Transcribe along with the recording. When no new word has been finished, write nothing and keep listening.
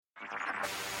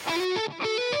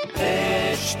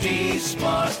HT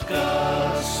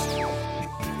Smartcast.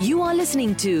 You are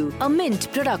listening to a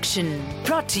Mint production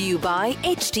brought to you by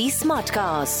HT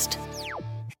Smartcast.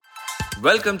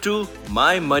 Welcome to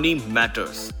My Money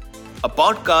Matters, a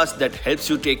podcast that helps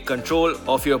you take control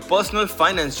of your personal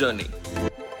finance journey.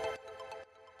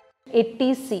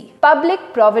 80C, Public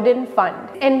Provident Fund,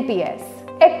 NPS,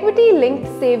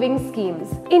 Equity-Linked Savings Schemes,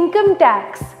 Income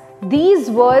Tax. These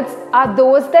words are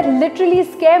those that literally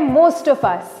scare most of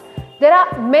us. There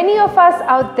are many of us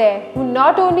out there who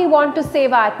not only want to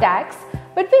save our tax,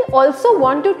 but we also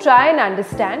want to try and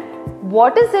understand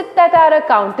what is it that our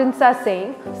accountants are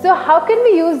saying. So how can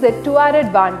we use it to our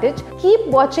advantage? Keep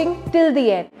watching till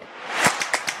the end.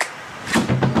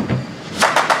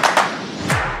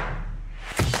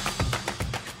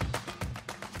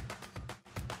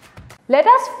 Let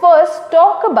us first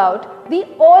talk about the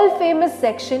all-famous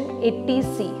section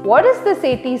 80C. What is this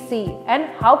 80C and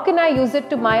how can I use it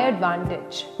to my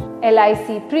advantage?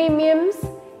 LIC premiums,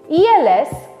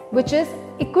 ELS, which is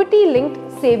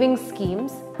equity-linked savings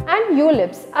schemes, and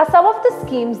ULIPs are some of the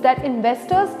schemes that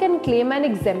investors can claim an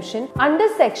exemption under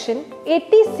section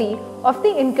 80C of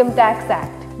the Income Tax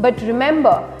Act. But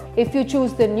remember, if you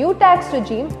choose the new tax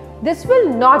regime, this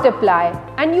will not apply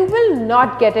and you will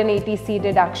not get an 80C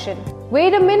deduction.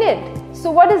 Wait a minute,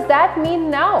 so what does that mean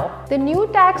now? The new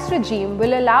tax regime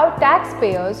will allow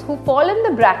taxpayers who fall in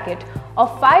the bracket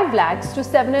of 5 lakhs to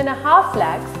 7.5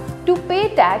 lakhs to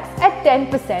pay tax at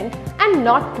 10% and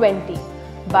not 20%.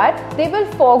 But they will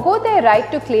forego their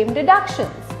right to claim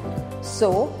deductions.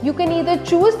 So you can either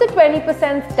choose the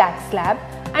 20% tax slab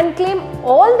and claim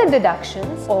all the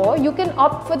deductions, or you can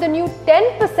opt for the new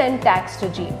 10% tax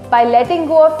regime. By letting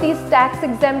go of these tax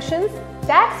exemptions,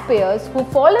 taxpayers who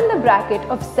fall in the bracket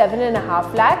of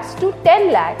 7.5 lakhs to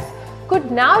 10 lakhs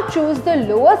could now choose the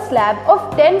lower slab of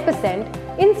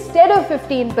 10% instead of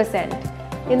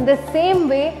 15%. In the same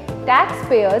way,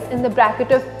 taxpayers in the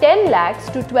bracket of 10 lakhs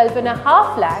to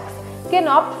 12.5 lakhs can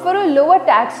opt for a lower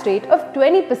tax rate of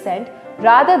 20%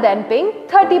 rather than paying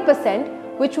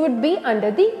 30%, which would be under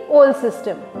the old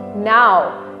system.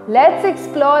 Now, let's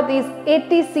explore these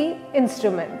 80C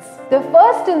instruments. The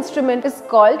first instrument is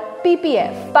called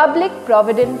PPF, Public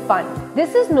Provident Fund.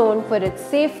 This is known for its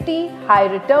safety, high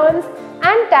returns,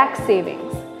 and tax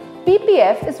savings.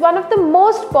 PPF is one of the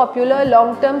most popular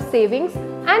long-term savings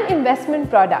and investment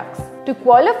products. To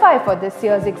qualify for this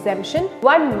year's exemption,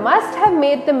 one must have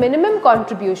made the minimum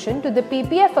contribution to the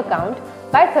PPF account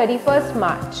by 31st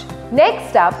March.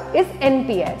 Next up is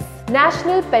NPS,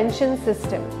 National Pension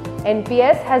System.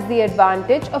 NPS has the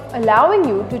advantage of allowing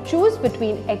you to choose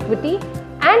between equity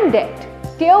and debt.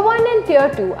 Tier 1 and Tier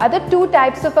 2 are the two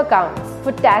types of accounts.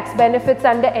 For tax benefits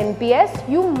under NPS,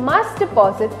 you must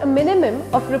deposit a minimum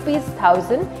of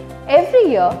 ₹1,000 every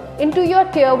year into your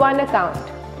Tier 1 account.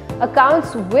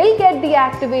 Accounts will get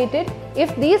deactivated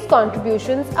if these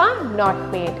contributions are not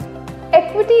made.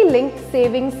 Equity-linked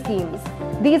savings schemes.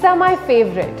 These are my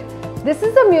favorite. This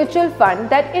is a mutual fund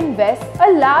that invests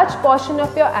a large portion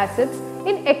of your assets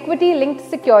in equity-linked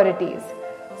securities.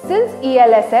 Since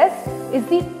ELSS is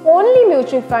the only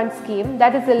mutual fund scheme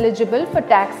that is eligible for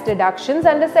tax deductions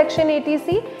under Section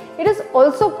 80C, it is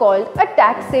also called a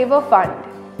tax saver fund.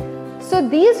 So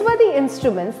these were the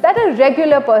instruments that a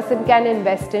regular person can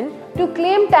invest in to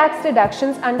claim tax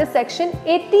deductions under Section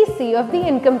 80C of the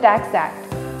Income Tax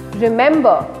Act.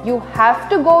 Remember, you have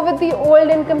to go with the old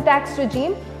income tax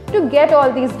regime to get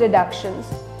all these deductions.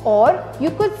 Or you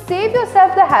could save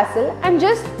yourself the hassle and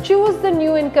just choose the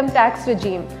new income tax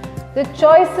regime. The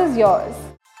choice is yours.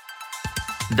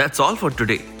 That's all for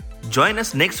today. Join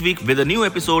us next week with a new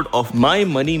episode of My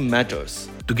Money Matters.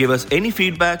 To give us any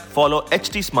feedback, follow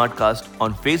HT Smartcast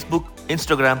on Facebook,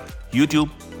 Instagram, YouTube,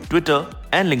 Twitter,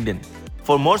 and LinkedIn.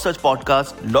 For more such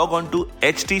podcasts, log on to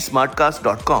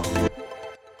htsmartcast.com.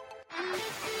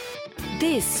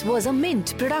 This was a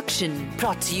Mint production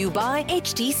brought to you by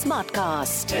HT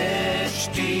Smartcast.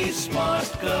 HT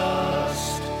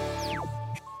Smartcast.